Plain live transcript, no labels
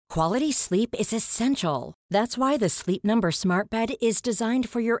Quality sleep is essential. That's why the Sleep Number Smart Bed is designed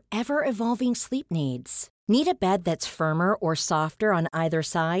for your ever-evolving sleep needs. Need a bed that's firmer or softer on either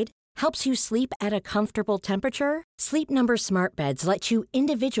side? Helps you sleep at a comfortable temperature? Sleep Number Smart Beds let you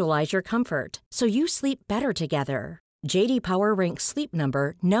individualize your comfort, so you sleep better together. J.D. Power ranks Sleep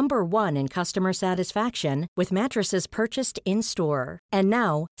Number number 1 in customer satisfaction with mattresses purchased in-store. And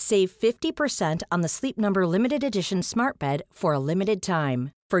now, save 50% on the Sleep Number Limited Edition Smart Bed for a limited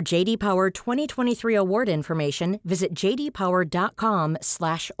time. For J.D. Power 2023 award information, visit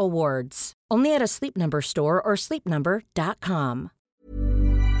jdpower.com/awards. Only at a Sleep Number store or sleepnumber.com.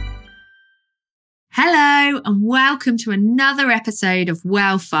 Hello and welcome to another episode of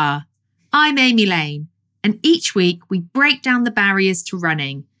Well Far. I'm Amy Lane, and each week we break down the barriers to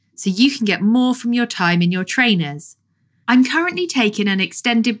running so you can get more from your time in your trainers. I'm currently taking an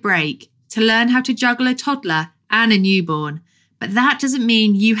extended break to learn how to juggle a toddler and a newborn, but that doesn't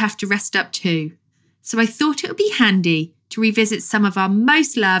mean you have to rest up too. So I thought it would be handy to revisit some of our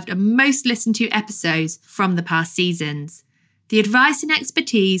most loved and most listened to episodes from the past seasons. The advice and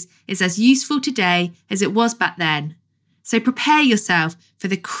expertise is as useful today as it was back then. So prepare yourself for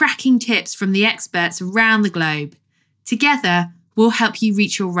the cracking tips from the experts around the globe. Together, we'll help you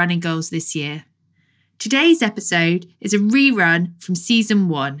reach your running goals this year. Today's episode is a rerun from season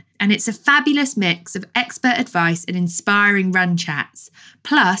 1, and it's a fabulous mix of expert advice and inspiring run chats,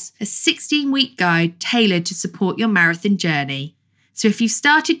 plus a 16-week guide tailored to support your marathon journey. So if you've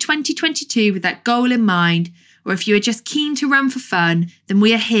started 2022 with that goal in mind, or if you are just keen to run for fun, then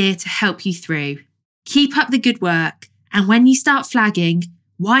we are here to help you through. Keep up the good work, and when you start flagging,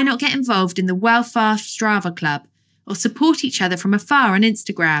 why not get involved in the Well Far Strava Club or support each other from afar on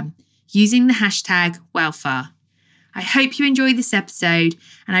Instagram using the hashtag WellFar. I hope you enjoy this episode,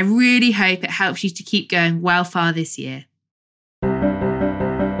 and I really hope it helps you to keep going well far this year.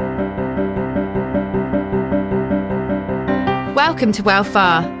 Welcome to Well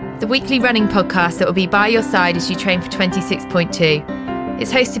Far, the weekly running podcast that will be by your side as you train for 26.2.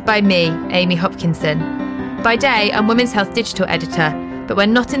 It's hosted by me, Amy Hopkinson. By day, I'm Women's Health Digital Editor, but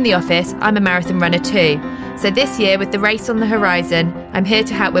when not in the office, I'm a marathon runner too. So this year, with the race on the horizon, I'm here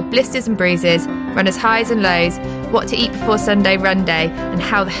to help with blisters and bruises, runners' highs and lows, what to eat before Sunday run day, and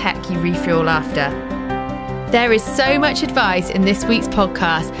how the heck you refuel after. There is so much advice in this week's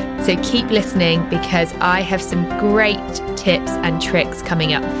podcast, so keep listening because I have some great tips and tricks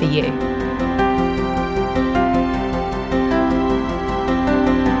coming up for you.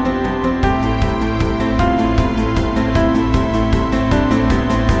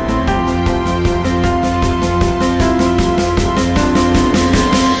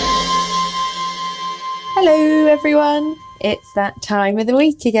 Hello everyone, it's that time of the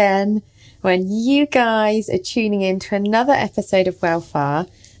week again when you guys are tuning in to another episode of Well Far,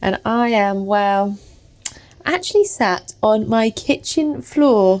 and I am, actually sat on my kitchen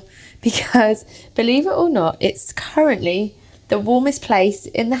floor because, believe it or not, it's currently the warmest place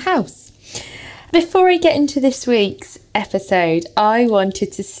in the house. Before I get into this week's episode, I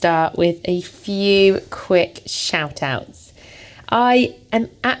wanted to start with a few quick shout outs. I am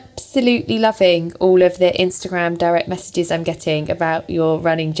absolutely loving all of the Instagram direct messages I'm getting about your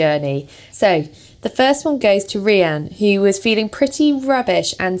running journey. So the first one goes to Rian, who was feeling pretty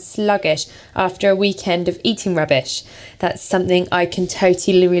rubbish and sluggish after a weekend of eating rubbish. That's something I can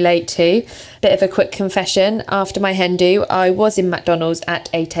totally relate to. Bit of a quick confession, after my hen do, I was in McDonald's at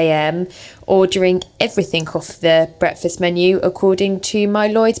 8 a.m, ordering everything off the breakfast menu according to my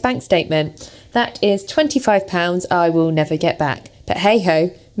Lloyds bank statement. That is £25 I will never get back. But hey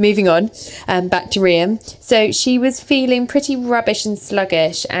ho, moving on, back to Riam. So she was feeling pretty rubbish and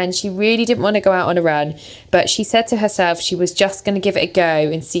sluggish, and she really didn't want to go out on a run, but she said to herself she was just going to give it a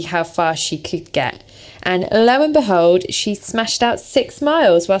go and see how far she could get. And lo and behold, she smashed out 6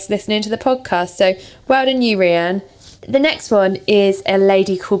 miles whilst listening to the podcast. So well done you, Rian. The next one is a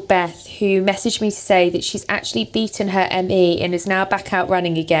lady called Beth who messaged me to say that she's actually beaten her ME and is now back out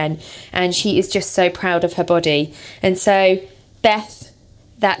running again, and she is just so proud of her body. And so Beth,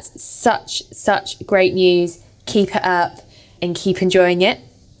 that's such great news. Keep it up and keep enjoying it.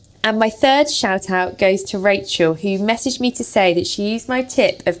 And my third shout out goes to Rachel, who messaged me to say that she used my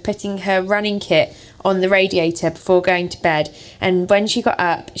tip of putting her running kit on the radiator before going to bed, and when she got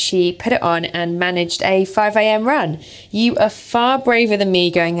up she put it on and managed a 5 a.m. run. You are far braver than me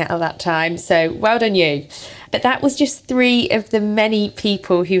going out at that time, so well done you. But that was just 3 of the many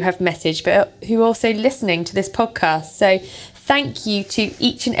people who have messaged but who are also listening to this podcast, so thank you to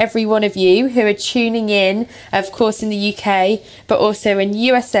each and every one of you who are tuning in, of course in the UK, but also in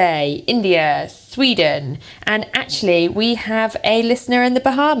USA, India, Sweden. And actually, we have a listener in the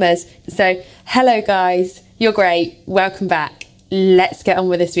Bahamas. So, hello guys, you're great. Welcome back. Let's get on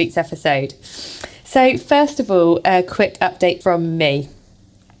with this week's episode. So, first of all, a quick update from me.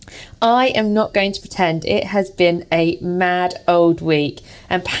 I am not going to pretend it has been a mad old week,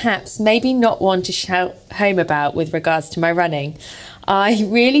 and perhaps maybe not one to shout home about with regards to my running. I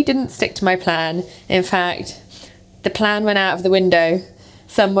really didn't stick to my plan. In fact, the plan went out of the window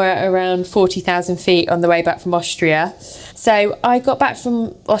somewhere around 40,000 feet on the way back from Austria. So I got back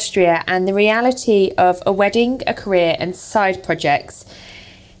from Austria and the reality of a wedding, a career and side projects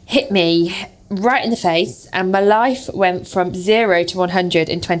hit me right in the face, and my life went from 0 to 100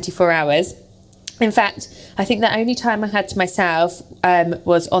 in 24 hours. In fact, I think the only time I had to myself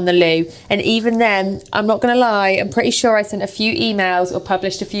was on the loo. And even then, I'm not going to lie, I'm pretty sure I sent a few emails or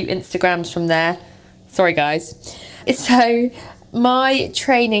published a few Instagrams from there. Sorry, guys. So my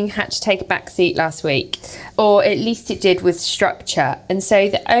training had to take a back seat last week, or at least it did with structure. And so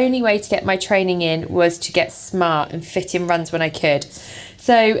the only way to get my training in was to get smart and fit in runs when I could.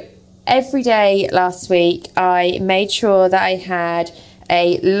 So every day last week, I made sure that I had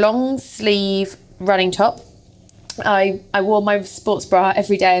a long sleeve running top. I wore my sports bra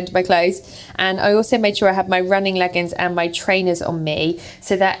every day under my clothes, and I also made sure I had my running leggings and my trainers on me,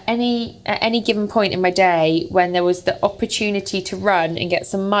 so that at any given point in my day when there was the opportunity to run and get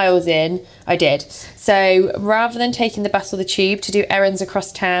some miles in, I did. So rather than taking the bus or the tube to do errands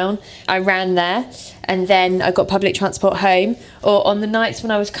across town, I ran there, and then I got public transport home. Or on the nights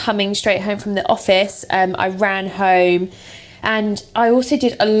when I was coming straight home from the office, I ran home. And I also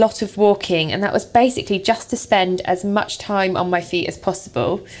did a lot of walking, and that was basically just to spend as much time on my feet as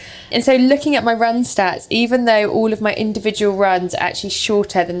possible. And so looking at my run stats, even though all of my individual runs are actually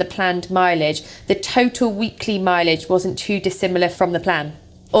shorter than the planned mileage, the total weekly mileage wasn't too dissimilar from the plan.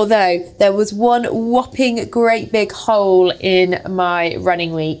 Although there was one whopping great big hole in my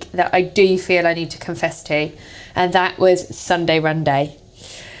running week that I do feel I need to confess to, and that was Sunday run day.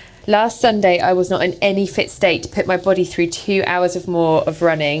 Last Sunday, I was not in any fit state to put my body through 2 hours of more of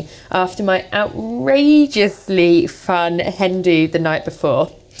running after my outrageously fun hen do the night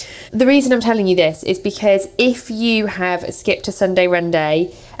before. The reason I'm telling you this is because if you have skipped a Sunday run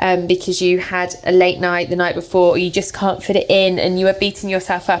day because you had a late night the night before, or you just can't fit it in and you are beating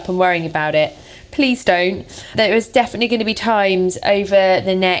yourself up and worrying about it, please don't. There is definitely going to be times over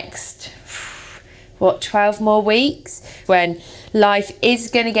the next 12 more weeks when life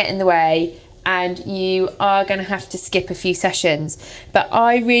is going to get in the way and you are going to have to skip a few sessions. But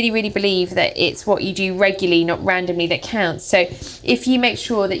I really believe that it's what you do regularly, not randomly, that counts. So if you make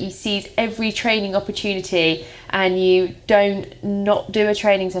sure that you seize every training opportunity and you don't not do a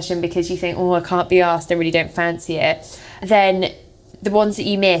training session because you think, oh, I can't be asked, I really don't fancy it, then the ones that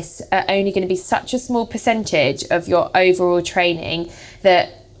you miss are only going to be such a small percentage of your overall training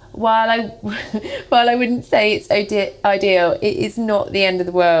that while I wouldn't say it's ideal, it is not the end of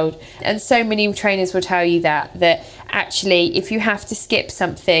the world. And so many trainers will tell you that actually if you have to skip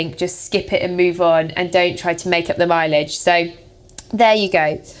something, just skip it and move on, and don't try to make up the mileage. So there you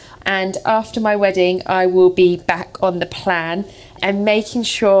go. And after my wedding, I will be back on the plan and making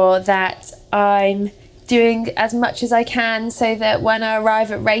sure that I'm doing as much as I can so that when I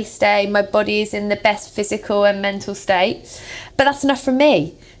arrive at race day, my body is in the best physical and mental state. But that's enough from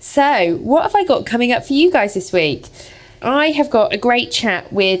me. So what have I got coming up for you guys this week? I have got a great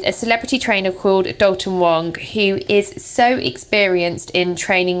chat with a celebrity trainer called Dalton Wong, who is so experienced in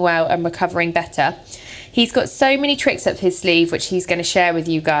training well and recovering better. He's got so many tricks up his sleeve, which he's going to share with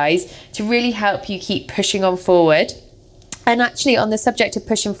you guys to really help you keep pushing on forward. And actually, on the subject of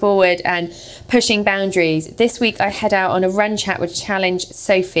pushing forward and pushing boundaries, this week I head out on a run chat with Challenge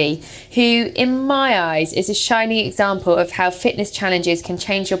Sophie, who in my eyes is a shining example of how fitness challenges can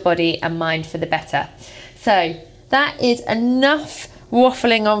change your body and mind for the better. So that is enough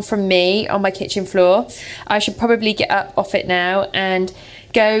waffling on from me on my kitchen floor. I should probably get up off it now and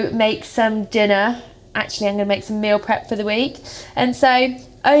go make some dinner. Actually, I'm going to make some meal prep for the week. And so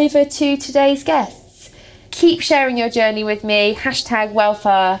over to today's guest. Keep sharing your journey with me,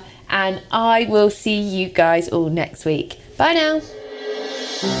 #Wellfar, and I will see you guys all next week. Bye now.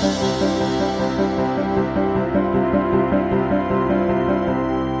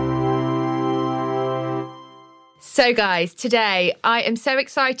 So guys, today I am so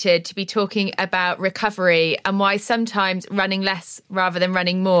excited to be talking about recovery and why sometimes running less rather than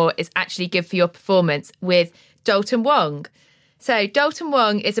running more is actually good for your performance with Dalton Wong. So Dalton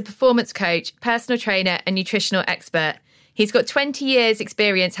Wong is a performance coach, personal trainer and nutritional expert. He's got 20 years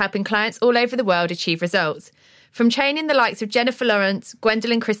experience helping clients all over the world achieve results. From training the likes of Jennifer Lawrence,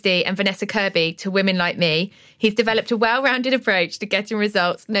 Gwendolyn Christie and Vanessa Kirby to women like me, he's developed a well-rounded approach to getting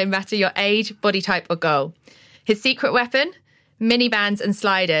results no matter your age, body type or goal. His secret weapon? Mini bands and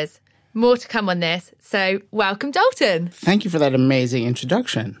sliders. More to come on this, so welcome Dalton. Thank you for that amazing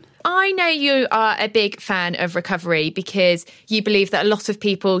introduction. I know you are a big fan of recovery because you believe that a lot of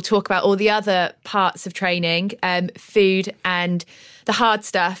people talk about all the other parts of training, food and the hard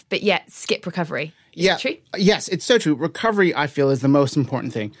stuff, but yet skip recovery. Is that true? Yes, it's so true. Recovery, I feel, is the most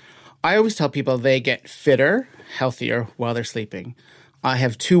important thing. I always tell people they get fitter, healthier while they're sleeping. I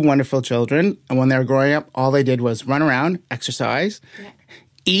have 2 wonderful children, and when they were growing up, all they did was run around, exercise,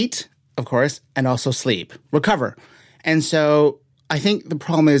 eat, of course, and also sleep, recover. And so I think the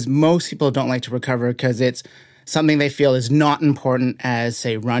problem is most people don't like to recover because it's something they feel is not important as,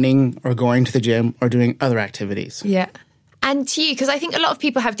 say, running or going to the gym or doing other activities. Yeah. And to you, because I think a lot of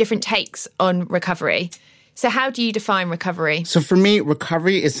people have different takes on recovery. So how do you define recovery? So for me,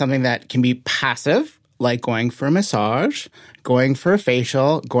 recovery is something that can be passive, like going for a massage, going for a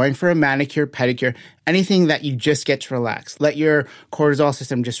facial, going for a manicure, pedicure, anything that you just get to relax. Let your cortisol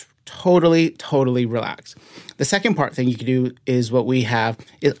system just totally relax. The second thing you can do is what we have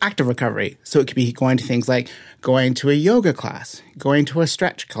is active recovery. So it could be going to things like going to a yoga class, going to a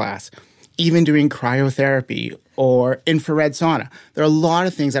stretch class, even doing cryotherapy or infrared sauna. There are a lot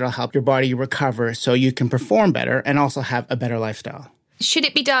of things that will help your body recover so you can perform better and also have a better lifestyle. Should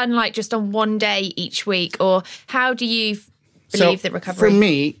it be done like just on one day each week, or how do you believe that recovery? For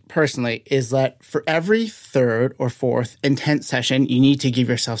me, personally, is that for every 3rd or 4th intense session, you need to give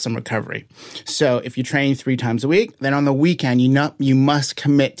yourself some recovery. So if you train 3 times a week, then on the weekend, you must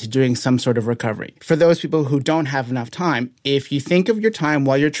commit to doing some sort of recovery. For those people who don't have enough time, if you think of your time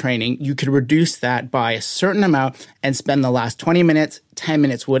while you're training, you could reduce that by a certain amount and spend the last 20 minutes, 10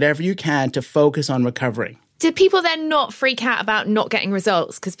 minutes, whatever you can to focus on recovery. Do people then not freak out about not getting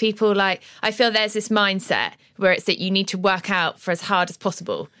results? Because people I feel there's this mindset where it's that you need to work out for as hard as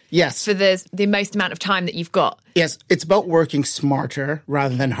possible. Yes. For the most amount of time that you've got. Yes, it's about working smarter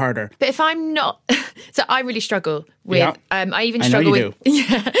rather than harder. But if I'm not, so I really struggle with, I even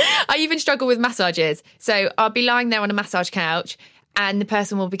struggle with massages. So I'll be lying there on a massage couch and the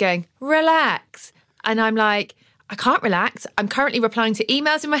person will be going, relax. And I'm like, I can't relax. I'm currently replying to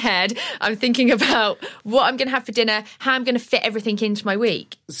emails in my head. I'm thinking about what I'm going to have for dinner, how I'm going to fit everything into my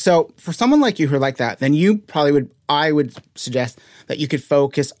week. So for someone like you who are like that, then I would suggest that you could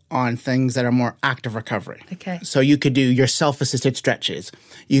focus on things that are more active recovery. Okay. So you could do your self-assisted stretches.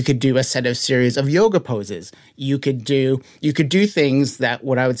 You could do a series of yoga poses. You could do things that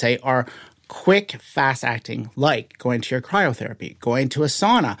what I would say are quick, fast-acting, like going to your cryotherapy, going to a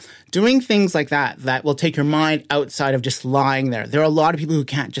sauna, doing things like that will take your mind outside of just lying there. There are a lot of people who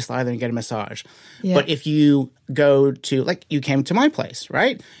can't just lie there and get a massage. Yeah. But if you go to, like you came to my place,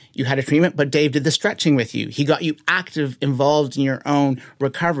 right? You had a treatment, but Dave did the stretching with you. He got you active, involved in your own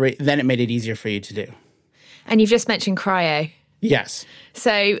recovery. Then it made it easier for you to do. And you've just mentioned cryo. Yes.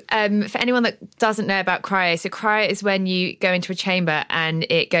 So for anyone that doesn't know about cryo, so cryo is when you go into a chamber and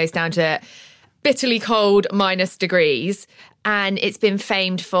it goes down to bitterly cold -degrees, and it's been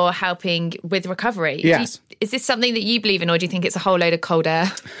famed for helping with recovery. Yes. Is this something that you believe in, or do you think it's a whole load of cold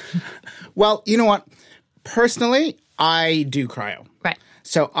air? Well, you know what? Personally, I do cryo. Right.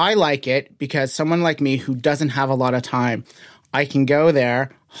 So I like it because someone like me who doesn't have a lot of time, I can go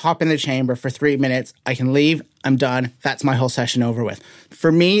there, hop in the chamber for 3 minutes, I can leave, I'm done. That's my whole session over with.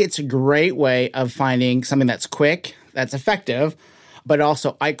 For me, it's a great way of finding something that's quick, that's effective, but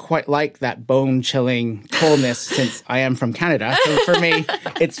also I quite like that bone-chilling coldness since I am from Canada. So for me,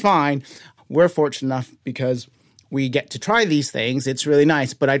 it's fine. We're fortunate enough because we get to try these things. It's really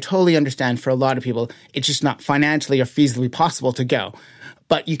nice. But I totally understand for a lot of people, it's just not financially or feasibly possible to go.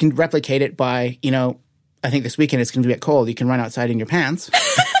 But you can replicate it by, I think this weekend it's going to get cold. You can run outside in your pants.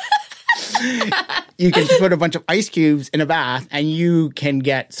 You can put a bunch of ice cubes in a bath and you can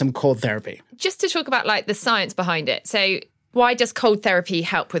get some cold therapy. Just to talk about the science behind it. So why does cold therapy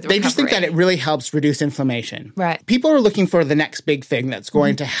help with recovery? They just think that it really helps reduce inflammation. Right. People are looking for the next big thing that's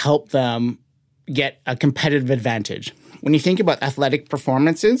going to help them get a competitive advantage. When you think about athletic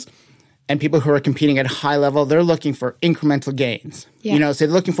performances and people who are competing at a high level, they're looking for incremental gains. Yeah. So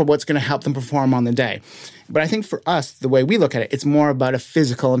they're looking for what's going to help them perform on the day. But I think for us, the way we look at it, it's more about a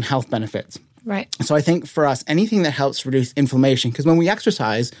physical and health benefits. Right. So I think for us, anything that helps reduce inflammation, because when we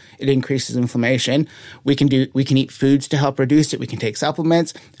exercise, it increases inflammation. We can eat foods to help reduce it. We can take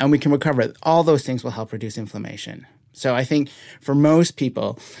supplements and we can recover. All those things will help reduce inflammation. So I think for most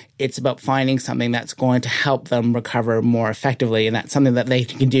people, it's about finding something that's going to help them recover more effectively. And that's something that they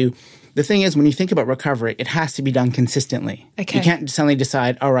can do the thing is, when you think about recovery, it has to be done consistently. Okay. You can't suddenly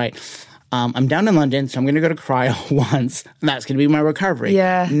decide, all right, I'm down in London, so I'm going to go to cryo once, and that's going to be my recovery.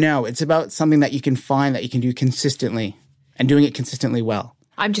 Yeah. No, it's about something that you can find that you can do consistently and doing it consistently well.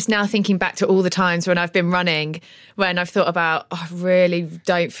 I'm just now thinking back to all the times when I've been running, when I've thought about, I really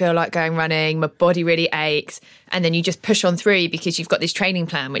don't feel like going running, my body really aches. And then you just push on through because you've got this training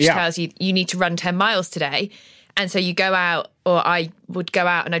plan, which tells you you need to run 10 miles today. And so you go out, or I would go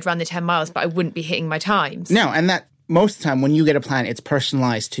out and I'd run the 10 miles, but I wouldn't be hitting my times. No, and that most of the time when you get a plan, it's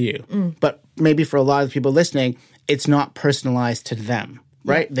personalized to you. But maybe for a lot of people listening, it's not personalized to them.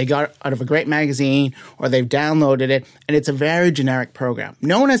 Right? They got it out of a great magazine or they've downloaded it, and it's a very generic program.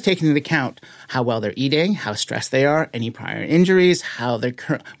 No one has taken into account how well they're eating, how stressed they are, any prior injuries,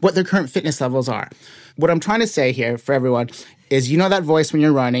 what their current fitness levels are. What I'm trying to say here for everyone is, you know that voice when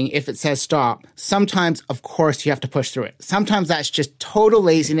you're running, if it says stop, sometimes, of course, you have to push through it. Sometimes that's just total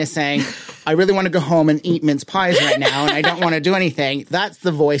laziness saying, I really want to go home and eat mince pies right now and I don't want to do anything. That's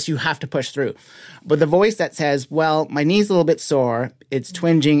the voice you have to push through. But the voice that says, well, my knee's a little bit sore, it's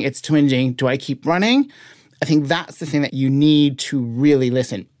twinging, do I keep running? I think that's the thing that you need to really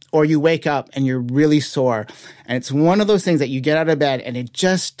listen. Or you wake up and you're really sore, and it's one of those things that you get out of bed and it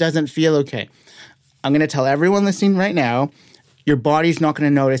just doesn't feel okay. I'm going to tell everyone listening right now, your body's not going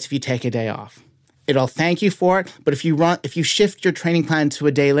to notice if you take a day off. It'll thank you for it, but if you shift your training plan to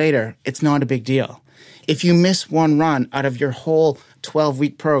a day later, it's not a big deal. If you miss one run out of your whole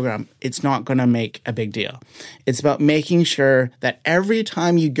 12-week program, it's not going to make a big deal. It's about making sure that every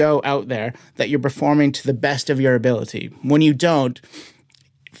time you go out there that you're performing to the best of your ability. When you don't,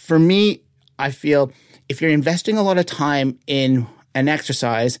 for me, I feel if you're investing a lot of time in an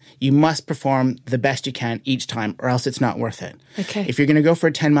exercise, you must perform the best you can each time, or else it's not worth it. Okay. If you're going to go for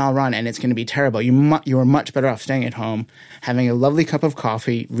a 10-mile run and it's going to be terrible, you are much better off staying at home, having a lovely cup of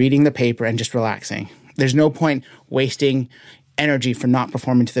coffee, reading the paper, and just relaxing. There's no point wasting energy for not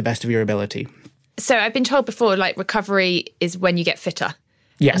performing to the best of your ability. So I've been told before, like, recovery is when you get fitter.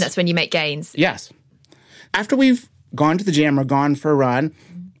 Yes. And that's when you make gains. Yes. After we've gone to the gym or gone for a run,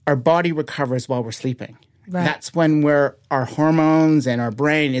 our body recovers while we're sleeping. Right. That's when our hormones and our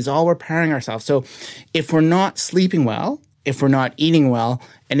brain is all repairing ourselves. So if we're not sleeping well, if we're not eating well,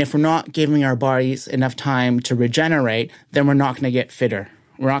 and if we're not giving our bodies enough time to regenerate, then we're not going to get fitter.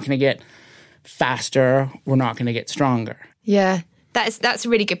 We're not going to get faster. We're not going to get stronger. Yeah, that's a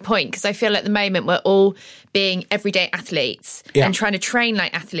really good point, because I feel at the moment we're all being everyday athletes and trying to train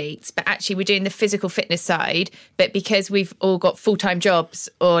like athletes, but actually we're doing the physical fitness side. But because we've all got full-time jobs,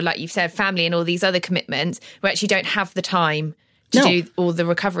 or like you've said, family and all these other commitments, we actually don't have the time to do all the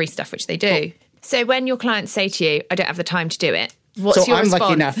recovery stuff, which they do. So when your clients say to you, I don't have the time to do it, what's your response?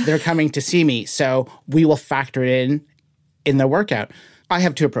 Lucky enough, they're coming to see me, so we will factor it in their workout. I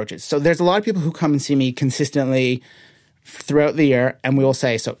have two approaches. So there's a lot of people who come and see me consistently throughout the year, and we will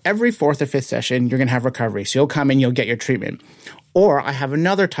say, so every fourth or fifth session, you're going to have recovery. So you'll come and you'll get your treatment. Or I have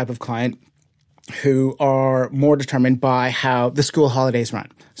another type of client who are more determined by how the school holidays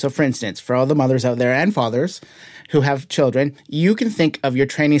run. So for instance, for all the mothers out there and fathers who have children, you can think of your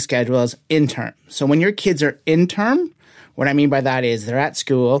training schedule as in-term. So when your kids are in-term, what I mean by that is they're at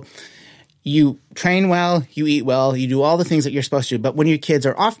school, you train well, you eat well, you do all the things that you're supposed to do. But when your kids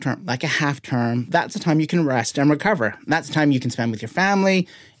are off term, like a half term, that's the time you can rest and recover. That's the time you can spend with your family,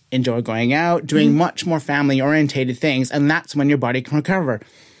 enjoy going out, doing much more family-orientated things, and that's when your body can recover.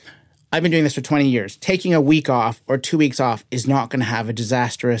 I've been doing this for 20 years. Taking a week off or 2 weeks off is not going to have a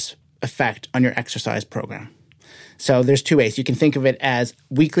disastrous effect on your exercise program. So there's two ways. You can think of it as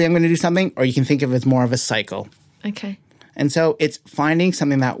weekly I'm going to do something, or you can think of it as more of a cycle. Okay. And so it's finding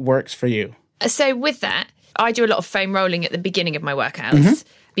something that works for you. So with that, I do a lot of foam rolling at the beginning of my workouts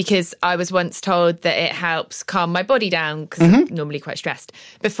because I was once told that it helps calm my body down because I'm normally quite stressed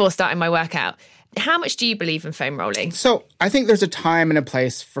before starting my workout. How much do you believe in foam rolling? So I think there's a time and a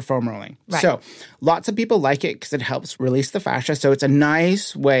place for foam rolling. Right. So lots of people like it because it helps release the fascia. So it's a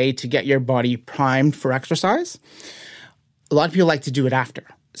nice way to get your body primed for exercise. A lot of people like to do it after.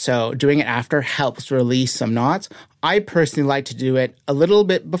 So doing it after helps release some knots. I personally like to do it a little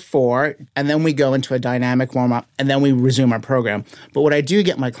bit before, and then we go into a dynamic warm-up, and then we resume our program. But what I do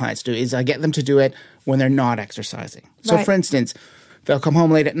get my clients to do is I get them to do it when they're not exercising. So for instance, they'll come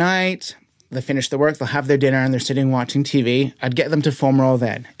home late at night, they finish their work, they'll have their dinner, and they're sitting watching TV. I'd get them to foam roll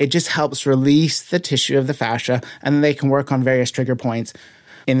then. It just helps release the tissue of the fascia, and then they can work on various trigger points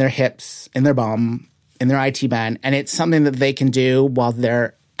in their hips, in their bum, in their IT band, and it's something that they can do while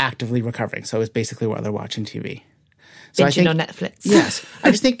they're actively recovering. So it's basically while they're watching TV. So binging on Netflix. Yes.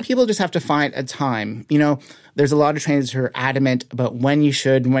 I just think people just have to find a time. You know, there's a lot of trainers who are adamant about when you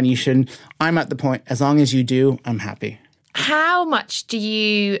should and when you shouldn't. I'm at the point, as long as you do, I'm happy. How much do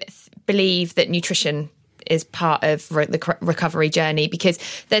you believe that nutrition is part of the recovery journey? Because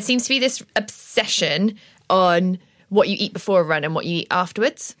there seems to be this obsession on what you eat before a run and what you eat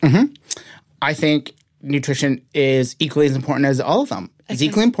afterwards. Mm-hmm. I think nutrition is equally as important as all of them. Okay. It's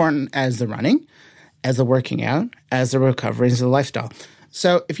equally important as the running, as the working out, as the recovery, as the lifestyle.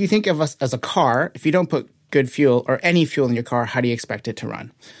 So if you think of us as a car, if you don't put good fuel or any fuel in your car, how do you expect it to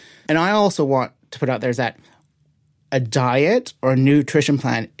run? And I also want to put out there is that a diet or a nutrition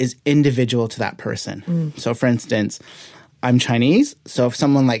plan is individual to that person. So for instance, I'm Chinese, so if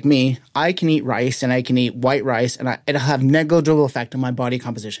someone like me, I can eat rice and I can eat white rice and it'll have negligible effect on my body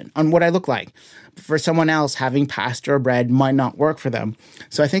composition, on what I look like. For someone else, having pasta or bread might not work for them.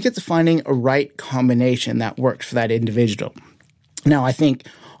 So I think it's finding a right combination that works for that individual. Now, I think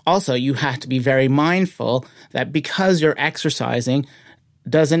also you have to be very mindful that because you're exercising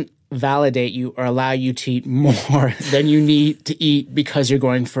doesn't validate you or allow you to eat more than you need to eat because you're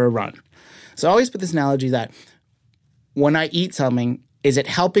going for a run. So I always put this analogy that when I eat something, is it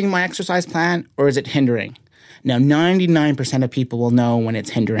helping my exercise plan or is it hindering? Now, 99% of people will know when it's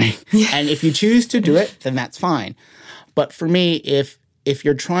hindering. And if you choose to do it, then that's fine. But for me, if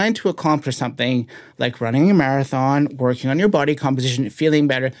you're trying to accomplish something like running a marathon, working on your body composition, feeling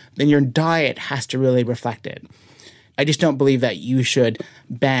better, then your diet has to really reflect it. I just don't believe that you should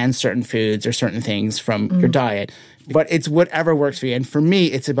ban certain foods or certain things from your diet. But it's whatever works for you. And for me,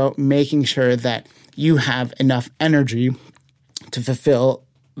 it's about making sure that you have enough energy to fulfill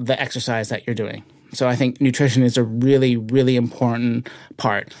the exercise that you're doing. So I think nutrition is a really, really important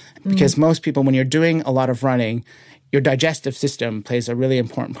part. Because most people, when you're doing a lot of running, your digestive system plays a really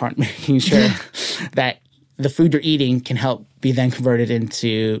important part in making sure that the food you're eating can help be then converted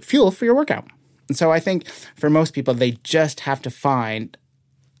into fuel for your workout. And so I think for most people, they just have to find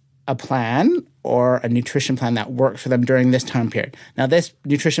a plan or a nutrition plan that works for them during this time period. Now, this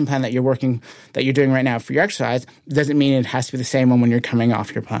nutrition plan that you're doing right now for your exercise doesn't mean it has to be the same one when you're coming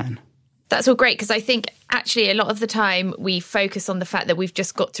off your plan. That's all great, because I think actually a lot of the time we focus on the fact that we've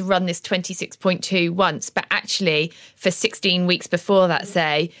just got to run this 26.2 once, but actually for 16 weeks before that,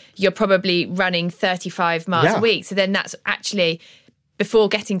 say, you're probably running 35 miles a week. So then that's actually, before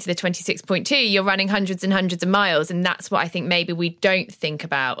getting to the 26.2, you're running hundreds and hundreds of miles. And that's what I think maybe we don't think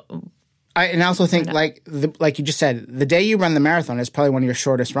about. I also think, like you just said, the day you run the marathon is probably one of your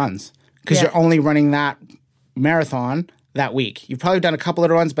shortest runs because you're only running that marathon that week. You've probably done a couple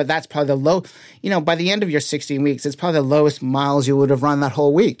other runs, but that's probably the low, by the end of your 16 weeks, it's probably the lowest miles you would have run that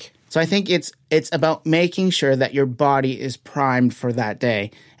whole week. So I think it's about making sure that your body is primed for that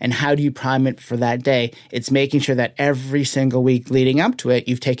day. And how do you prime it for that day? It's making sure that every single week leading up to it,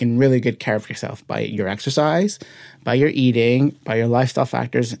 you've taken really good care of yourself by your exercise, by your eating, by your lifestyle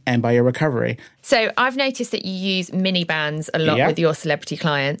factors, and by your recovery. So I've noticed that you use mini bands a lot with your celebrity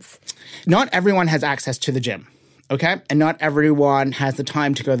clients. Not everyone has access to the gym. Okay? And not everyone has the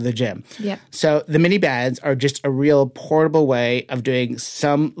time to go to the gym. Yeah. So the mini bands are just a real portable way of doing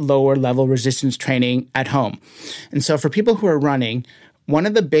some lower level resistance training at home. And so for people who are running, one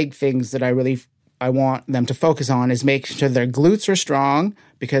of the big things that I want them to focus on is making sure their glutes are strong,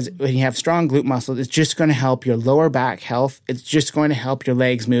 because when you have strong glute muscles, it's just going to help your lower back health. It's just going to help your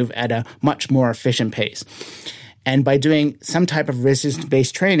legs move at a much more efficient pace. And by doing some type of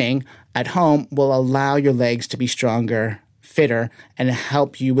resistance-based training at home will allow your legs to be stronger, fitter, and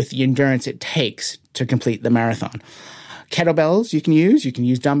help you with the endurance it takes to complete the marathon. Kettlebells you can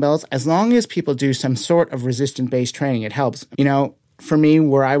use dumbbells. As long as people do some sort of resistance-based training, it helps. For me,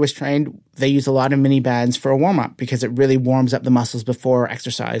 where I was trained, they use a lot of mini bands for a warm-up because it really warms up the muscles before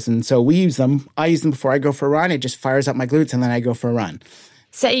exercise. And so we use them. I use them before I go for a run. It just fires up my glutes, and then I go for a run.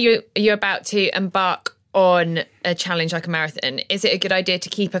 Say you're about to embark on a challenge like a marathon, is it a good idea to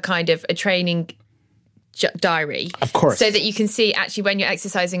keep a kind of a training diary? Of course. So that you can see actually when you're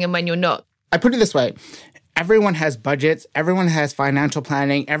exercising and when you're not? I put it this way. Everyone has budgets. Everyone has financial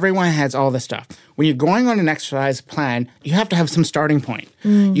planning. Everyone has all this stuff. When you're going on an exercise plan, you have to have some starting point.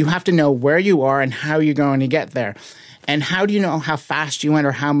 You have to know where you are and how you're going to get there. And how do you know how fast you went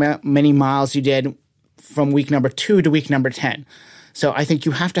or how many miles you did from week number 2 to week number 10? So I think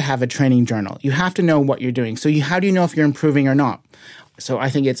you have to have a training journal. You have to know what you're doing. So how do you know if you're improving or not? So I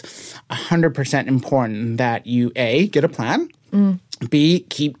think it's 100% important that you, A, get a plan, B,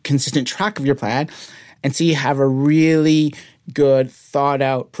 keep consistent track of your plan, and C, have a really good thought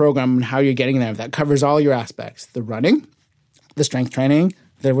out program on how you're getting there that covers all your aspects, the running, the strength training,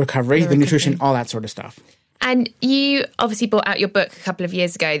 the recovery, the nutrition, all that sort of stuff. And you obviously brought out your book a couple of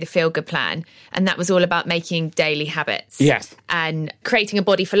years ago, The Feel Good Plan, and that was all about making daily habits. Yes. And creating a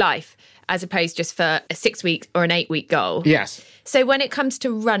body for life, as opposed just for a 6-week or an 8-week goal. Yes. So when it comes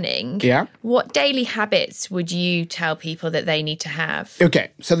to running, what daily habits would you tell people that they need to have?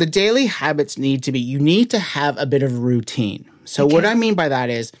 Okay, so the daily habits need to be, you need to have a bit of routine. So what I mean by that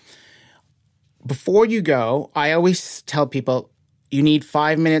is, before you go, I always tell people, you need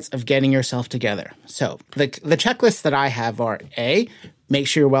 5 minutes of getting yourself together. So the checklists that I have are A, make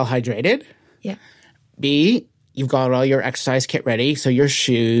sure you're well hydrated. Yeah. B, you've got all your exercise kit ready. So your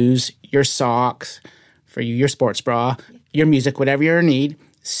shoes, your socks, for you, your sports bra, your music, whatever you need.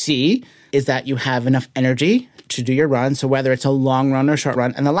 C is that you have enough energy to do your run. So whether it's a long run or short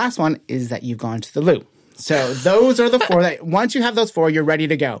run. And the last one is that you've gone to the loo. So those are the 4 that once you have those 4, you're ready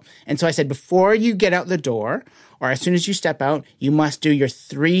to go. And so I said, before you get out the door, or as soon as you step out, you must do your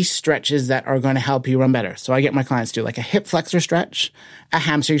 3 stretches that are going to help you run better. So I get my clients to do like a hip flexor stretch, a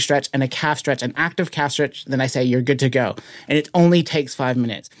hamstring stretch, and a calf stretch, an active calf stretch. Then I say, you're good to go. And it only takes 5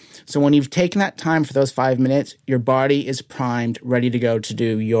 minutes. So when you've taken that time for those 5 minutes, your body is primed, ready to go to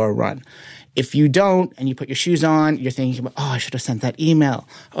do your run. If you don't, and you put your shoes on, you're thinking about, I should have sent that email.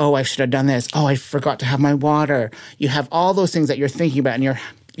 I should have done this. I forgot to have my water. You have all those things that you're thinking about, and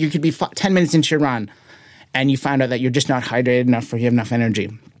you could be 10 minutes into your run, and you find out that you're just not hydrated enough or you have enough energy.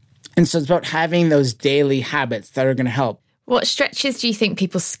 And so it's about having those daily habits that are going to help. What stretches do you think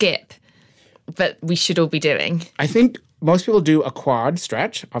people skip, but we should all be doing? I think most people do a quad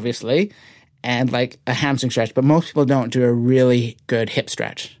stretch, obviously, and like a hamstring stretch, but most people don't do a really good hip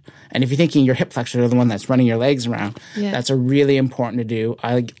stretch. And if you're thinking your hip flexors are the one that's running your legs around, that's a really important to do.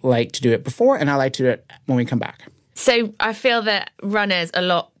 I like to do it before, and I like to do it when we come back. So I feel that runners a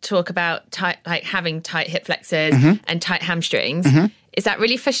lot talk about having tight hip flexors and tight hamstrings. Is that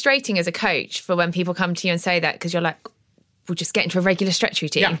really frustrating as a coach for when people come to you and say that? Because you're like, we'll just get into a regular stretch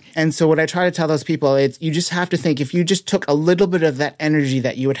routine. Yeah. And so what I try to tell those people is you just have to think, if you just took a little bit of that energy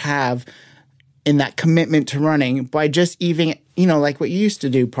that you would have in that commitment to running by just even, like what you used to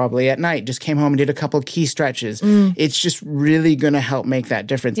do probably at night, just came home and did a couple of key stretches. It's just really going to help make that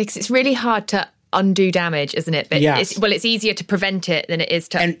difference. Because it's really hard to undo damage, isn't it? But it's easier to prevent it than it is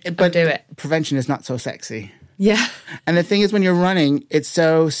to undo it. Prevention is not so sexy. Yeah. And the thing is, when you're running, it's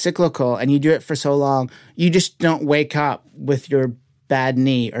so cyclical and you do it for so long, you just don't wake up with your bad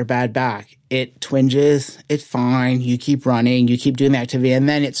knee or bad back. It twinges, it's fine, you keep running, you keep doing the activity, and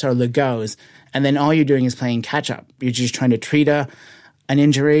then it sort of goes. And then all you're doing is playing catch up. You're just trying to treat an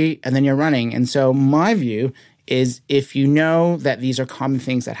injury, and then you're running. And so my view is, if you know that these are common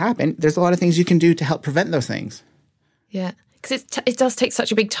things that happen, there's a lot of things you can do to help prevent those things. Yeah, because it does take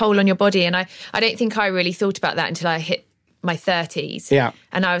such a big toll on your body. And I don't think I really thought about that until I hit my 30s. Yeah.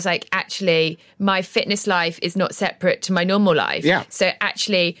 And I was like, actually, my fitness life is not separate to my normal life. Yeah. So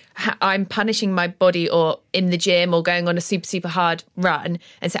actually, I'm punishing my body or in the gym or going on a super, super hard run.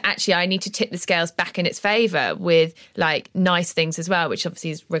 And so actually, I need to tip the scales back in its favour with like nice things as well, which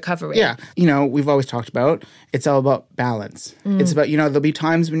obviously is recovery. Yeah. We've always talked about, it's all about balance. It's about, there'll be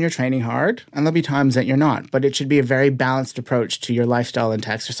times when you're training hard and there'll be times that you're not. But it should be a very balanced approach to your lifestyle and to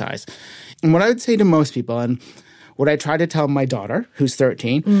exercise. And what I would say to most people, and what I try to tell my daughter, who's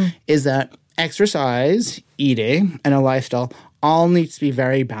 13, is that exercise, eating, and a lifestyle all needs to be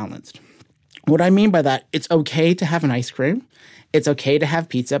very balanced. What I mean by that, it's okay to have an ice cream. It's okay to have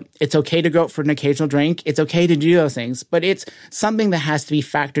pizza. It's okay to go out for an occasional drink. It's okay to do those things, but it's something that has to be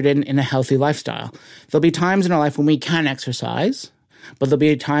factored in a healthy lifestyle. There'll be times in our life when we can exercise, but there'll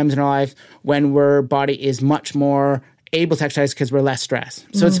be times in our life when our body is much more able to exercise because we're less stressed.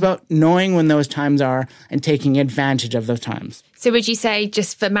 So it's about knowing when those times are and taking advantage of those times. So would you say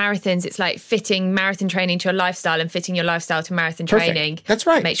just for marathons, it's like fitting marathon training to your lifestyle and fitting your lifestyle to marathon training? That's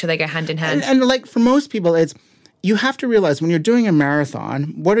right. Make sure they go hand in hand. And like for most people, you have to realize when you're doing a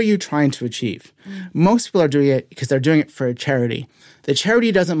marathon, what are you trying to achieve? Most people are doing it because they're doing it for a charity. The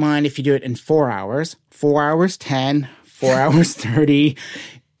charity doesn't mind if you do it in 4 hours, 4 hours 10, 4 hours 30.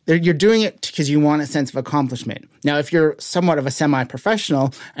 You're doing it because you want a sense of accomplishment. Now, if you're somewhat of a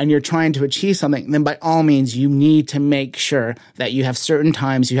semi-professional and you're trying to achieve something, then by all means, you need to make sure that you have certain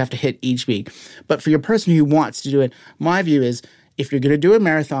times you have to hit each week. But for your person who wants to do it, my view is, if you're going to do a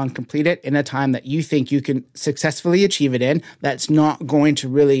marathon, complete it in a time that you think you can successfully achieve it in, that's not going to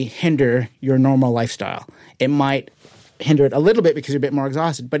really hinder your normal lifestyle. It might hinder it a little bit because you're a bit more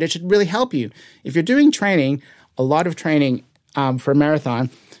exhausted, but it should really help you. If you're doing training, a lot of training for a marathon,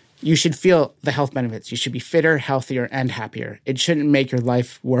 you should feel the health benefits. You should be fitter, healthier, and happier. It shouldn't make your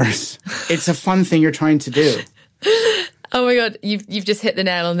life worse. It's a fun thing you're trying to do. Oh my God, you've just hit the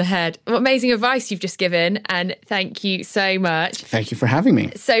nail on the head. What amazing advice you've just given, and thank you so much. Thank you for having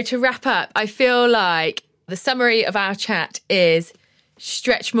me. So to wrap up, I feel like the summary of our chat is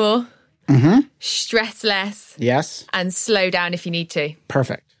stretch more, stress less, yes, and slow down if you need to.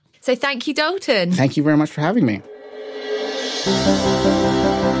 Perfect. So thank you, Dalton. Thank you very much for having me.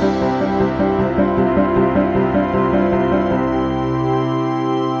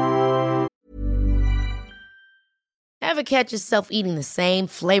 Ever catch yourself eating the same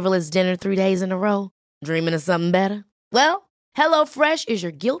flavorless dinner 3 days in a row? Dreaming of something better? Well, HelloFresh is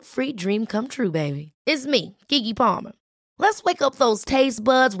your guilt-free dream come true, baby. It's me, Keke Palmer. Let's wake up those taste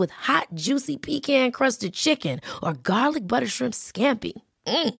buds with hot, juicy pecan-crusted chicken or garlic butter shrimp scampi.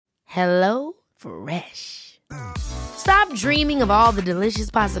 Hello Fresh. Stop dreaming of all the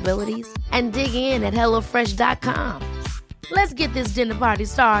delicious possibilities and dig in at HelloFresh.com. Let's get this dinner party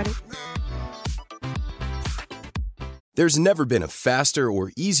started. There's never been a faster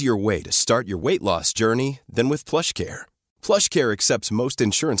or easier way to start your weight loss journey than with PlushCare. PlushCare accepts most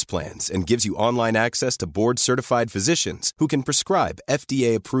insurance plans and gives you online access to board-certified physicians who can prescribe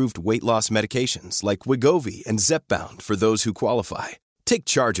FDA-approved weight loss medications like Wegovy and Zepbound for those who qualify. Take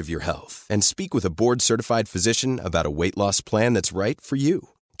charge of your health and speak with a board-certified physician about a weight loss plan that's right for you.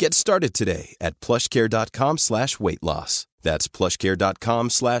 Get started today at plushcare.com/weight loss. That's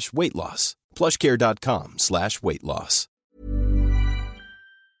plushcare.com/weight loss. plushcare.com/weight loss.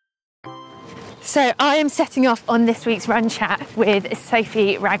 So I am setting off on this week's run chat with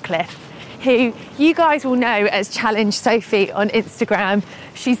Sophie Radcliffe, who you guys will know as Challenge Sophie on Instagram.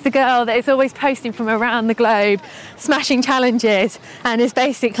 She's the girl that is always posting from around the globe, smashing challenges, and is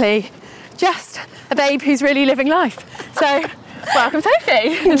basically just a babe who's really living life. So welcome,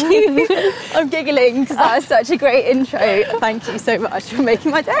 Sophie. I'm giggling because that is such a great intro. Thank you so much for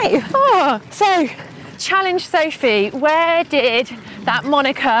making my day. Oh, so Challenge Sophie, where did that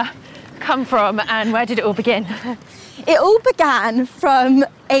moniker come from and where did it all begin? It all began from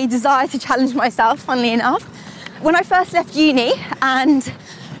a desire to challenge myself, funnily enough. When I first left uni and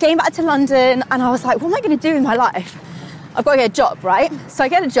came back to London, and I was like, what am I going to do in my life? I've got to get a job, right? So I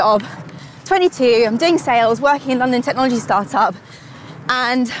get a job, 22, I'm doing sales, working in London technology startup,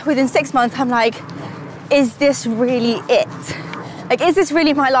 and within 6 months I'm like, is this really it? Like, is this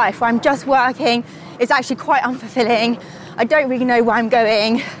really my life where I'm just working? It's actually quite unfulfilling. I don't really know where I'm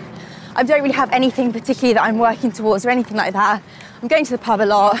going. I don't really have anything particularly that I'm working towards or anything like that. I'm going to the pub a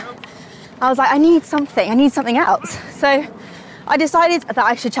lot. I was like, I need something else. So I decided that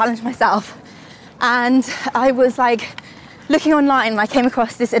I should challenge myself. And I was like looking online and I came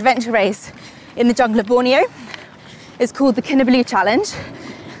across this adventure race in the jungle of Borneo. It's called the Kinabalu Challenge.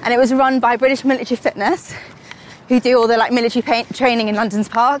 And it was run by British Military Fitness, who do all the like military training in London's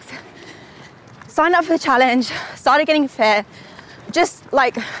parks. Signed up for the challenge, started getting fit. Just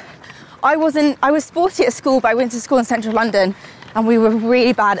like, I was sporty at school, but I went to school in central London and we were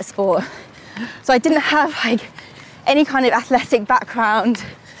really bad at sport. So I didn't have like any kind of athletic background,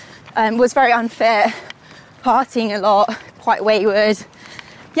 was very unfit, partying a lot, quite wayward.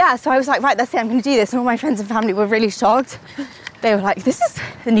 Yeah, so I was like, right, that's it, I'm gonna do this. And all my friends and family were really shocked. They were like, this is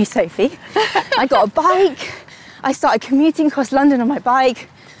the new Sophie. I got a bike. I started commuting across London on my bike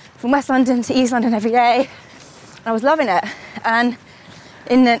from West London to East London every day. And I was loving it. And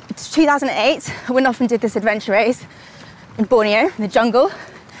in 2008, I went off and did this adventure race in Borneo, in the jungle.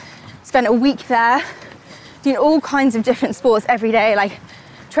 Spent a week there, doing all kinds of different sports every day, like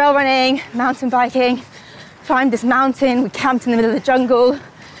trail running, mountain biking, climbed this mountain, we camped in the middle of the jungle.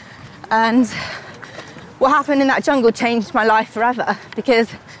 And what happened in that jungle changed my life forever, because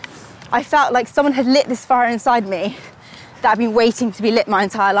I felt like someone had lit this fire inside me that I'd been waiting to be lit my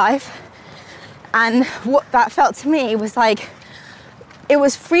entire life. And what that felt to me was like, it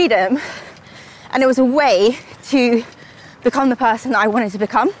was freedom, and it was a way to become the person that I wanted to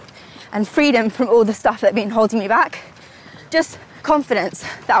become, and freedom from all the stuff that had been holding me back. Just confidence,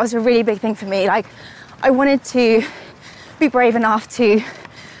 that was a really big thing for me. Like, I wanted to be brave enough to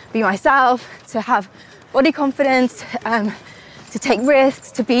be myself, to have body confidence, to take risks,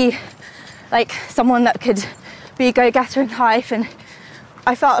 to be like someone that could be a go-getter in life. And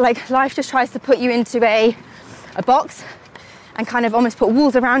I felt like life just tries to put you into a box and kind of almost put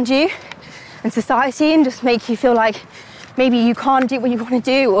walls around you and society, and just make you feel like maybe you can't do what you want to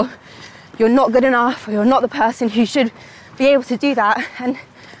do, or you're not good enough, or you're not the person who should be able to do that. And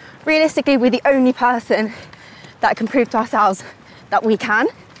realistically, we're the only person that can prove to ourselves that we can.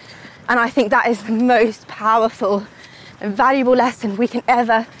 And I think that is the most powerful and valuable lesson we can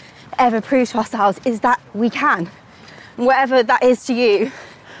ever prove to ourselves, is that we can. And whatever that is to you.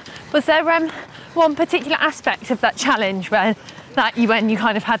 Was there one particular aspect of that challenge when you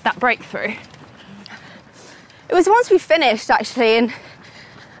kind of had that breakthrough? It was once we finished, actually, and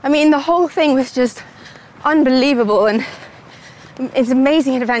I mean, the whole thing was just unbelievable, and it's an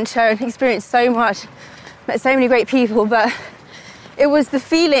amazing adventure and experienced so much, met so many great people, but it was the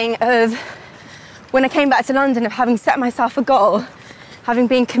feeling of when I came back to London of having set myself a goal, having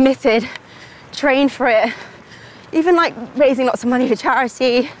been committed, trained for it, even like raising lots of money for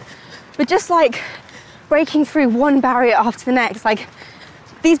charity, but just like breaking through one barrier after the next. Like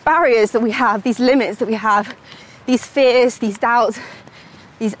these barriers that we have, these limits that we have, these fears, these doubts,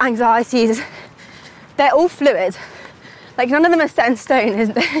 these anxieties, they're all fluid. Like none of them are set in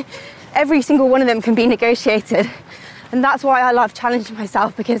stone. Every single one of them can be negotiated. And that's why I love challenging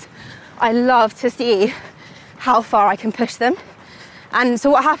myself, because I love to see how far I can push them. And so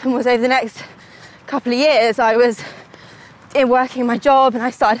what happened was, over the next couple of years, I was working my job and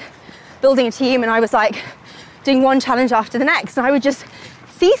I started building a team, and I was like doing one challenge after the next, and I would just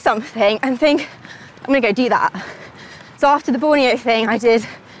see something and think, I'm gonna go do that. So after the Borneo thing, I did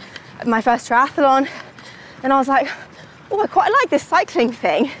my first triathlon, and I was like, oh, I quite like this cycling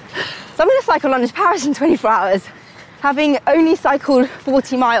thing. So I'm gonna cycle London to Paris in 24 hours. Having only cycled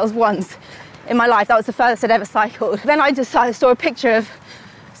 40 miles once in my life, that was the furthest I'd ever cycled. Then I saw a picture of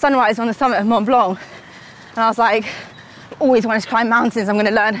sunrise on the summit of Mont Blanc, and I was like, always wanted to climb mountains, I'm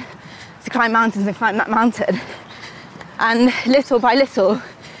gonna learn to climb mountains and climb that mountain. And little by little,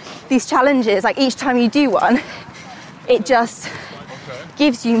 these challenges, like each time you do one, it just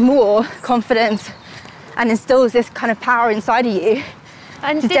gives you more confidence and instills this kind of power inside of you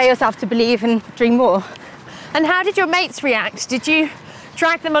and to dare yourself to believe and dream more. And how did your mates react? Did you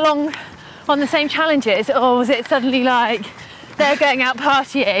drag them along on the same challenges, or was it suddenly like they're going out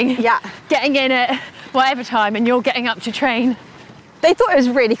partying, getting in at whatever time, and you're getting up to train? They thought it was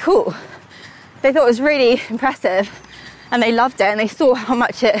really cool. They thought it was really impressive, and they loved it, and they saw how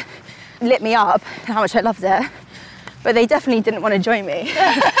much it lit me up and how much I loved it. But they definitely didn't want to join me.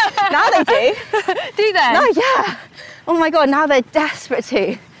 Now they do. Do they? No, yeah. Oh my God, now they're desperate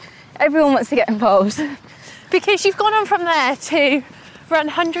to. Everyone wants to get involved. Because you've gone on from there to run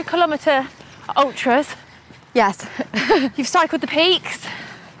 100-kilometre ultras. Yes. You've cycled the peaks.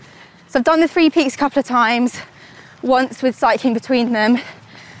 So I've done the 3 peaks a couple of times, once with cycling between them.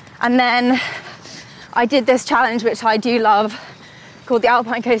 And then I did this challenge, which I do love, called the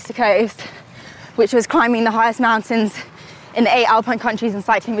Alpine Coast to Coast, which was climbing the highest mountains in the 8 Alpine countries and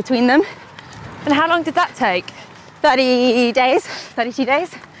cycling between them. And how long did that take? 32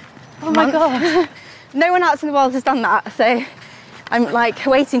 days. Oh my God. No one else in the world has done that, so I'm like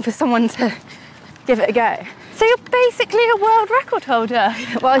waiting for someone to give it a go. So you're basically a world record holder.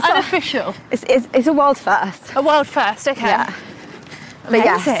 Well, it's unofficial. It's a world first. A world first, okay. Yeah. Amazing. But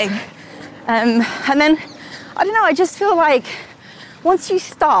yes. And then, I don't know, I just feel like once you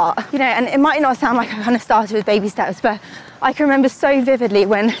start, you know, and it might not sound like I kind of started with baby steps, but I can remember so vividly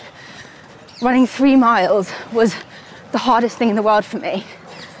when running 3 miles was the hardest thing in the world for me.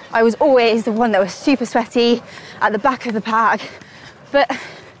 I was always the one that was super sweaty at the back of the pack, but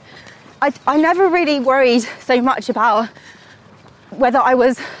I never really worried so much about whether I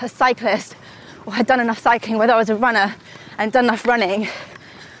was a cyclist or had done enough cycling, whether I was a runner and done enough running.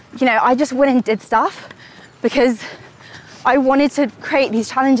 You know, I just went and did stuff because I wanted to create these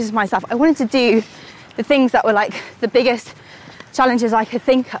challenges for myself. I wanted to do the things that were like the biggest challenges I could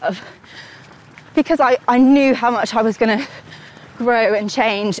think of, because I knew how much I was going to grow and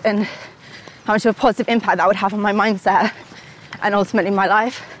change and how much of a positive impact that would have on my mindset and ultimately my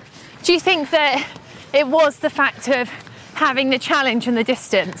life. Do you think that it was the fact of having the challenge and the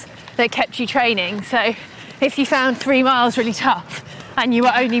distance that kept you training? So if you found 3 miles really tough and you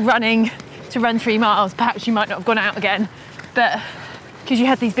were only running to run 3 miles, perhaps you might not have gone out again, but because you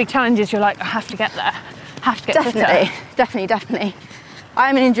had these big challenges, you're like, I have to get there, have to get fitter. Definitely.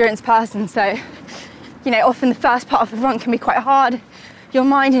 I'm an endurance person, so you know, often the first part of the run can be quite hard. Your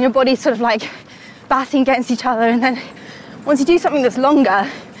mind and your body sort of like batting against each other, and then once you do something that's longer,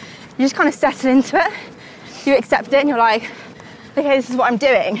 you just kind of settle into it. You accept it and you're like, okay, this is what I'm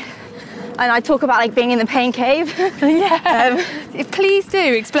doing. And I talk about like being in the pain cave. Yeah. Please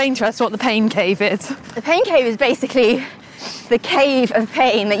do explain to us what the pain cave is. The pain cave is basically the cave of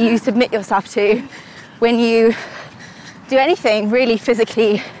pain that you submit yourself to when you do anything really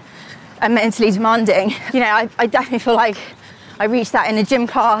physically and mentally demanding. You know, I definitely feel like I reached that in a gym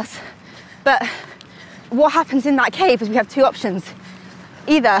class. But what happens in that cave is we have 2 options.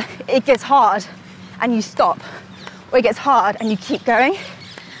 Either it gets hard and you stop, or it gets hard and you keep going.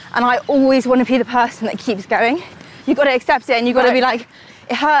 And I always want to be the person that keeps going. You've got to accept it, and you've got to be like,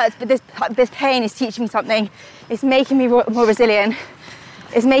 it hurts, but this pain is teaching me something. It's making me more resilient.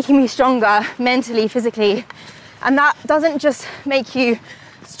 It's making me stronger mentally, physically. And that doesn't just make you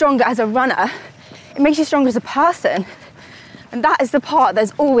stronger as a runner, it makes you stronger as a person. And that is the part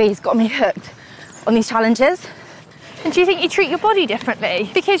that's always got me hooked on these challenges. And do you think you treat your body differently?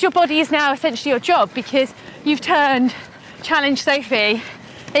 Because your body is now essentially your job, because you've turned Challenge Sophie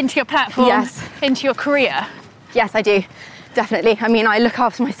into your platform, yes, into your career. Yes, I do, definitely. I mean, I look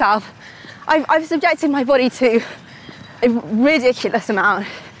after myself. I've subjected my body to a ridiculous amount,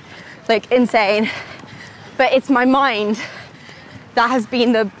 like insane. But it's my mind that has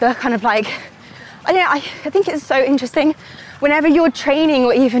been the kind of like, I think it's so interesting. Whenever you're training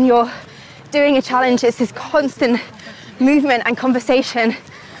or even you're doing a challenge, it's this constant movement and conversation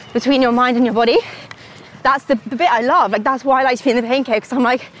between your mind and your body. That's the bit I love. Like, that's why I like to be in the pain cave, because I'm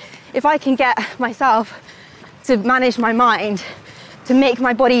like, if I can get myself to manage my mind, to make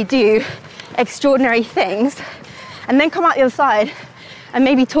my body do extraordinary things, and then come out the other side and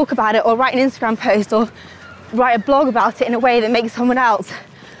maybe talk about it or write an Instagram post or write a blog about it in a way that makes someone else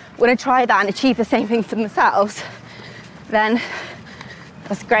want to try that and achieve the same things for themselves, then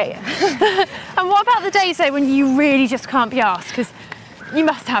that's great. And what about the days though when you really just can't be asked? Because you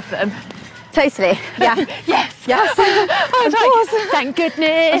must have them. Totally, yeah. Yes. Of course. Thank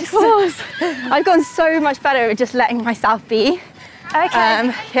goodness. Of course. I've gotten so much better at just letting myself be.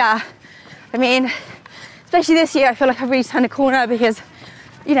 Okay. Yeah. I mean, especially this year, I feel like I've really turned a corner because,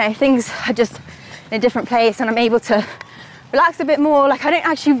 you know, things are just in a different place and I'm able to relax a bit more. Like, I don't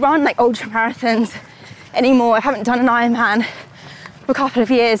actually run like ultra marathons anymore. I haven't done an Ironman for a couple of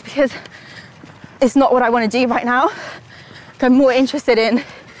years because it's not what I want to do right now. Like, I'm more interested in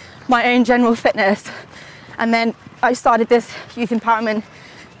my own general fitness. And then I started this youth empowerment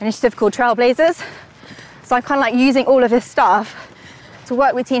initiative called Trailblazers. So I'm kind of like using all of this stuff to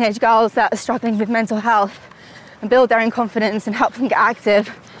work with teenage girls that are struggling with mental health and build their own confidence and help them get active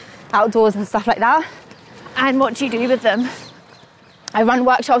outdoors and stuff like that. And what do you do with them? I run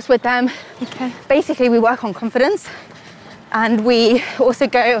workshops with them. Okay. Basically, we work on confidence, and we also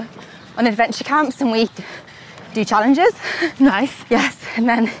go on adventure camps and we do challenges. Nice. Yes, and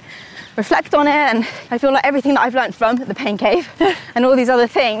then reflect on it, and I feel like everything that I've learned from the pain cave and all these other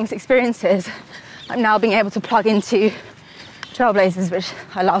things, experiences, I'm now being able to plug into Trailblazers, which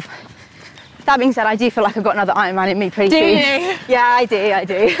I love. That being said, I do feel like I've got another Ironman in me pretty soon. Do you? Yeah, I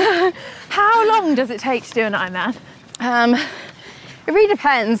do. How long does it take to do an Ironman? It really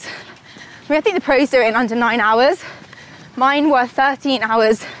depends. I mean, I think the pros do it in under 9 hours. Mine were 13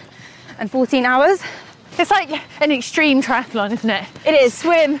 hours and 14 hours. It's like an extreme triathlon, isn't it? It is.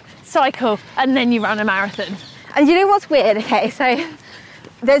 Swim, cycle, and then you run a marathon. And you know what's weird? Okay, so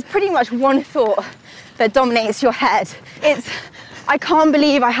there's pretty much one thought that dominates your head. It's, I can't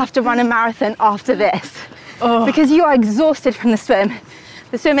believe I have to run a marathon after this. Oh. Because you are exhausted from the swim.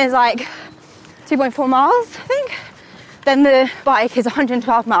 The swim is like 2.4 miles, I think. Then the bike is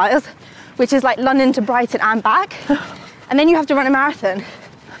 112 miles, which is like London to Brighton and back. And then you have to run a marathon.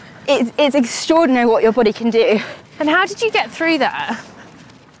 It's extraordinary what your body can do. And how did you get through that?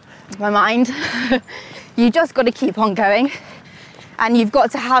 My mind. You just got to keep on going, and you've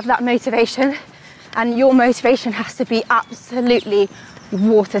got to have that motivation, and your motivation has to be absolutely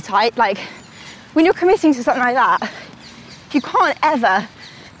watertight. Like, when you're committing to something like that, you can't ever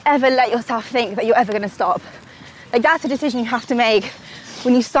let yourself think that you're ever going to stop. Like, that's a decision you have to make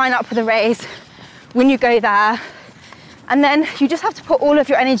when you sign up for the race, when you go there, and then you just have to put all of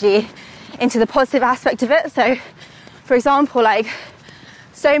your energy into the positive aspect of it. So, for example, like,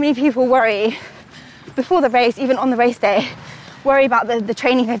 so many people worry before the race, even on the race day, worry about the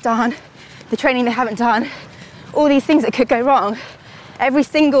training they've done, the training they haven't done, all these things that could go wrong. Every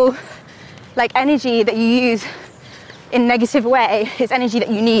single like energy that you use in a negative way is energy that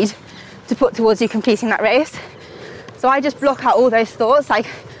you need to put towards you completing that race. So I just block out all those thoughts. Like,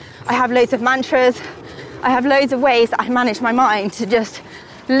 I have loads of mantras, I have loads of ways that I manage my mind to just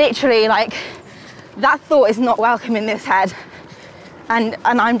literally, like, that thought is not welcome in this head. And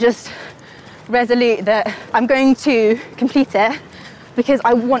I'm just resolute that I'm going to complete it because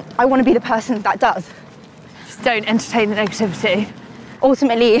I want to be the person that does. Just don't entertain the negativity.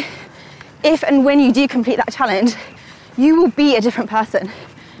 Ultimately, if and when you do complete that challenge, you will be a different person.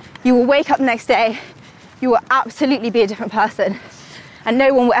 You will wake up the next day, you will absolutely be a different person, and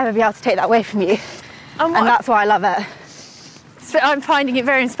no one will ever be able to take that away from you. And that's why I love it. So I'm finding it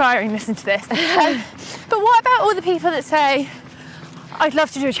very inspiring listening to this. But what about all the people that say, I'd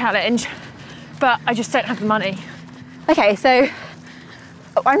love to do a challenge, but I just don't have the money? Okay, so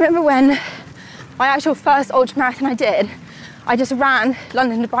I remember when my actual first ultramarathon I did, I just ran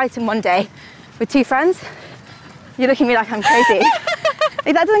London to Brighton one day with 2 friends. You're looking at me like I'm crazy.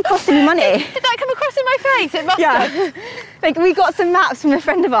 Like, that doesn't cost any money. Did that come across in my face? It must have. Like, we got some maps from a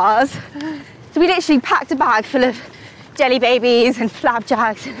friend of ours. So we literally packed a bag full of jelly babies and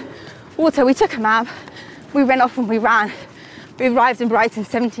flapjacks and water. We took a map, we went off and we ran. We arrived in Brighton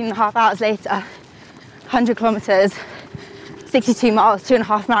 17 and a half hours later, 100 kilometres, 62 miles,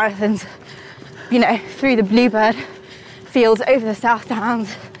 2.5 marathons, you know, through the Bluebird fields, over the South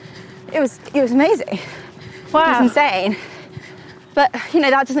Downs. It was amazing. Wow. It was insane. But, you know,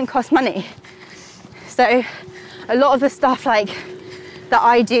 that doesn't cost money. So a lot of the stuff like that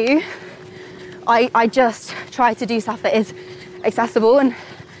I do, I just try to do stuff that is accessible, and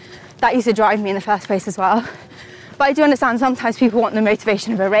that used to drive me in the first place as well. But I do understand sometimes people want the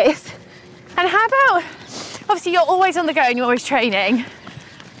motivation of a race. And how about, obviously you're always on the go and you're always training.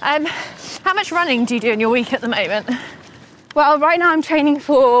 How much running do you do in your week at the moment? Well, right now I'm training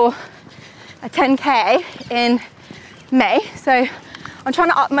for a 10K in May, so I'm trying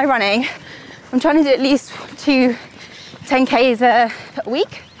to up my running. I'm trying to do at least 2 10Ks a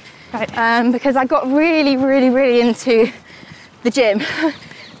week. Right. Because I got really into the gym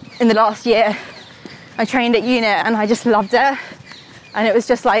in the last year. I trained at UNIT and I just loved it. And it was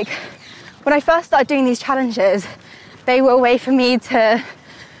just like, when I first started doing these challenges, they were a way for me to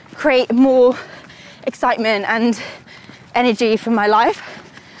create more excitement and energy from my life.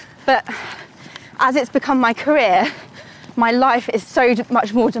 But as it's become my career, my life is so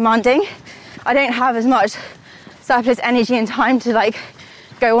much more demanding. I don't have as much surplus energy and time to like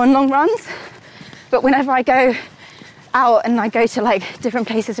go on long runs. But whenever I go out and I go to like different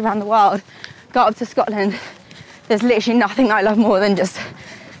places around the world, go up to Scotland, there's literally nothing I love more than just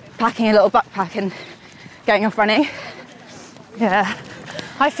packing a little backpack and going off running. Yeah,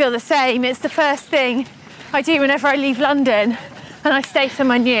 I feel the same. It's the first thing I do whenever I leave London and I stay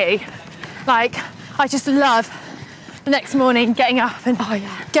somewhere new. Like, I just love the next morning getting up and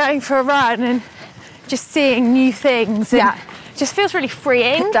going for a run and just seeing new things. And it just feels really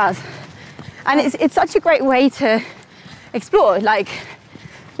freeing. It does. And it's such a great way to explore. Like,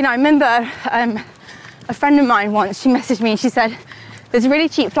 you know, I remember a friend of mine once, she messaged me and she said, there's really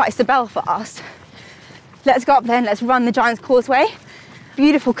cheap flights to Belfast. Let's go up there and let's run the Giant's Causeway.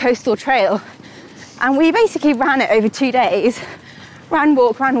 Beautiful coastal trail. And we basically ran it over 2 days. Ran,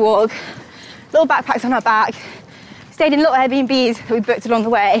 walk, little backpacks on our back. Stayed in little Airbnbs that we booked along the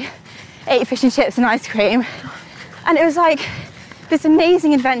way. Ate fish and chips and ice cream. And it was like this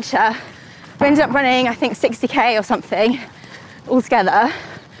amazing adventure. We ended up running, I think, 60K or something altogether.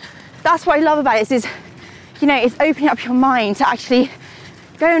 That's what I love about it is, you know, it's opening up your mind to actually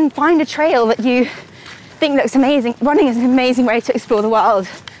go and find a trail that you think looks amazing. Running is an amazing way to explore the world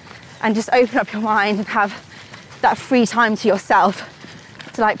and just open up your mind and have that free time to yourself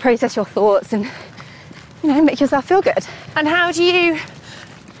to like process your thoughts and, you know, make yourself feel good. And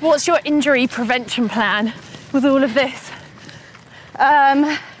what's your injury prevention plan with all of this?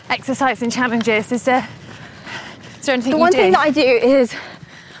 Exercise and challenges, is there anything the one thing that I do is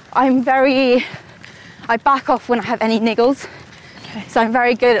I back off when I have any niggles. Okay. So I'm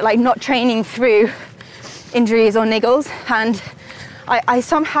very good at like not training through injuries or niggles, and I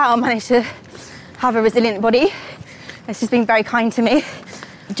somehow manage to have a resilient body. It's just been very kind to me.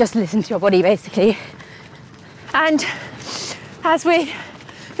 Just listen to your body, basically. And as we've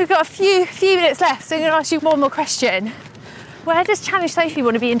got a few minutes left, so I'm going to ask you one more question. Where does Challenge Sophie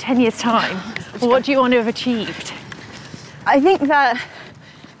want to be in 10 years' time? Or what do you want to have achieved? I think that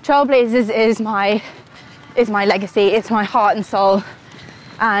Trailblazers is my legacy. It's my heart and soul.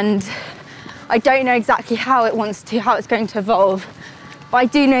 And I don't know exactly how it's going to evolve. But I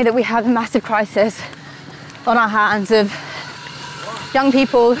do know that we have a massive crisis on our hands of young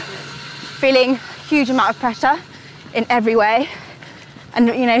people feeling a huge amount of pressure in every way, and,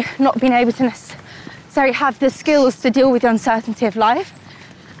 you know, not being able to necessarily have the skills to deal with the uncertainty of life.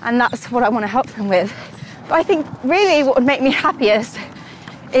 And that's what I want to help them with. But I think really what would make me happiest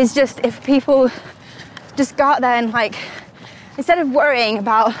is just if people just go out there and, like, instead of worrying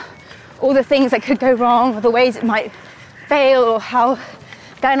about all the things that could go wrong or the ways it might fail or how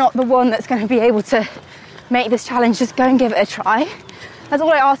they're not the one that's going to be able to make this challenge, just go and give it a try. That's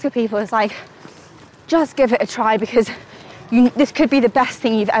all I ask of people, is like, just give it a try, because this could be the best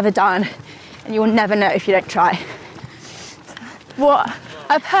thing you've ever done and you will never know if you don't try. What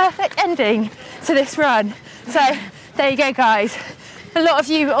a perfect ending to this run. So there you go, guys. A lot of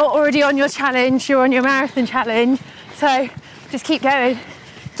you are already on your challenge, you're on your marathon challenge, so just keep going,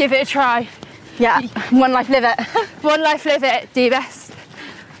 give it a try. Yeah, one life, live it. One life, live it, do your best.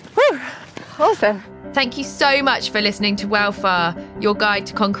 Woo. Awesome. Thank you so much for listening to Wellfar, your guide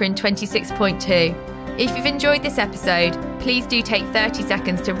to conquering 26.2. If you've enjoyed this episode, please do take 30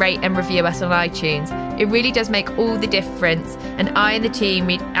 seconds to rate and review us on iTunes. It really does make all the difference, and I and the team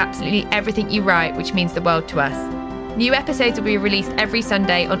read absolutely everything you write, which means the world to us. New episodes will be released every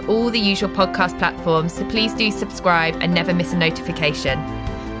Sunday on all the usual podcast platforms, so please do subscribe and never miss a notification.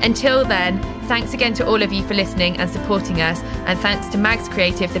 Until then, thanks again to all of you for listening and supporting us, and thanks to Mags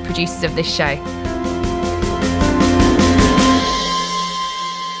Creative, the producers of this show.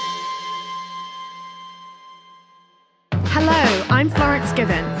 Hello, I'm Florence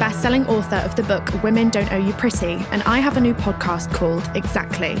Given, best-selling author of the book Women Don't Owe You Pretty, and I have a new podcast called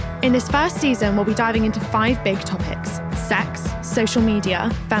Exactly. In this first season, we'll be diving into 5 big topics: sex, social media,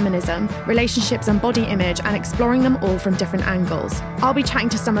 feminism, relationships and body image, and exploring them all from different angles. I'll be chatting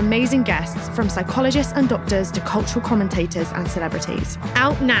to some amazing guests, from psychologists and doctors to cultural commentators and celebrities.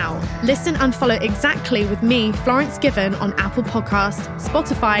 Out now. Listen and follow Exactly with me, Florence Given, on Apple Podcasts,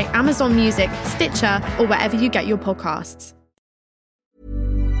 Spotify, Amazon Music, Stitcher, or wherever you get your podcasts.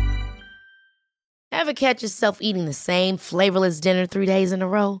 Ever catch yourself eating the same flavorless dinner 3 days in a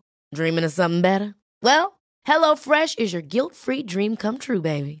row? Dreaming of something better? Well, HelloFresh is your guilt-free dream come true,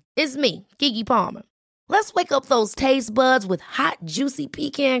 baby. It's me, Keke Palmer. Let's wake up those taste buds with hot, juicy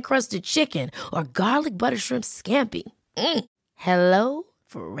pecan-crusted chicken or garlic butter shrimp scampi. Hello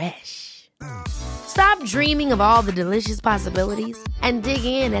Fresh. Stop dreaming of all the delicious possibilities and dig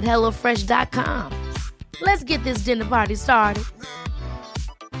in at HelloFresh.com. Let's get this dinner party started.